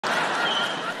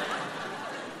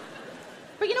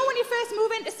first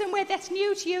move into somewhere that's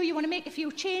new to you, you want to make a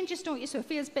few changes, don't you, so it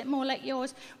feels a bit more like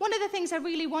yours. One of the things I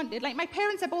really wanted, like my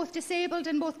parents are both disabled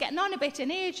and both getting on a bit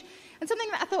in age, and something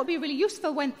that I thought would be really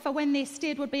useful for when they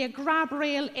stayed would be a grab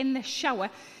rail in the shower.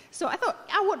 So I thought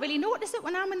I won't really notice it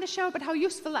when I'm in the shower, but how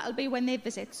useful that'll be when they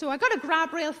visit. So I got a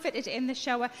grab rail fitted in the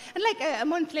shower, and like a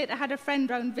month later I had a friend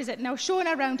round visiting. I was showing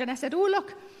her around and I said, oh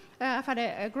look, I've had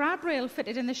a grab rail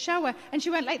fitted in the shower, and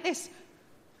she went like this.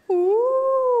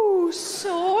 Ooh,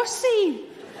 saucy.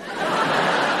 I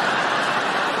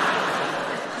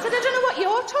said, I don't know what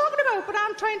you're talking about, but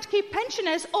I'm trying to keep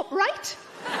pensioners upright.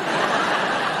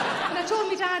 And I told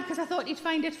my dad because I thought he'd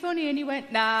find it funny, and he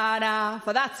went, nah,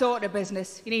 for that sort of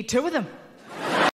business, you need two of them.